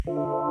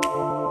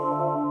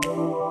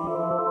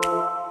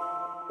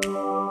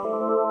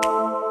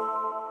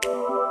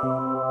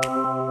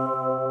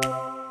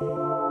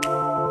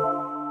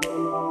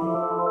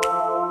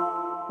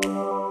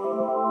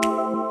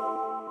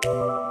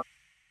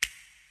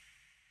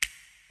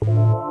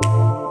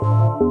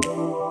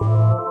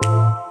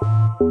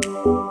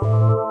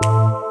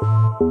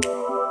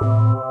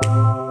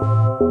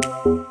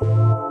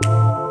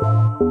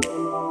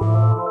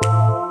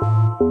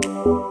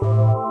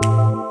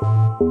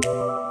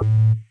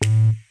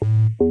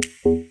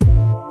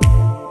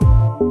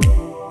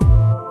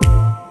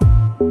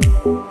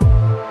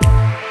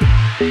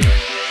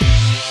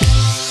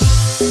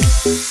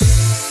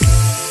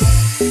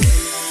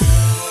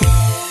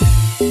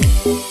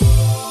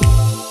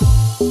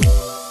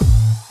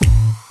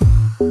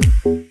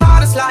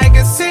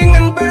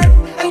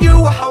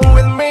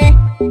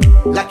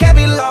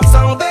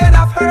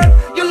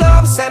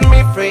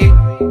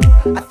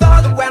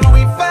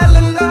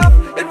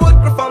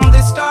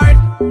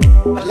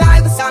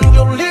like the sun,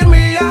 you lead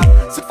me up.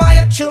 Set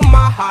fire to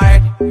my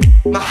heart.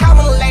 My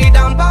heaven lay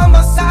down by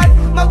my side.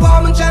 My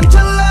warm and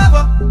gentle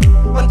lover.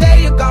 One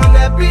day you're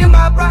gonna be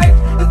my bride,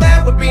 and there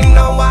will be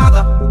no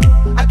other.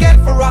 I get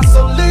for us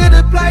a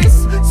little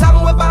place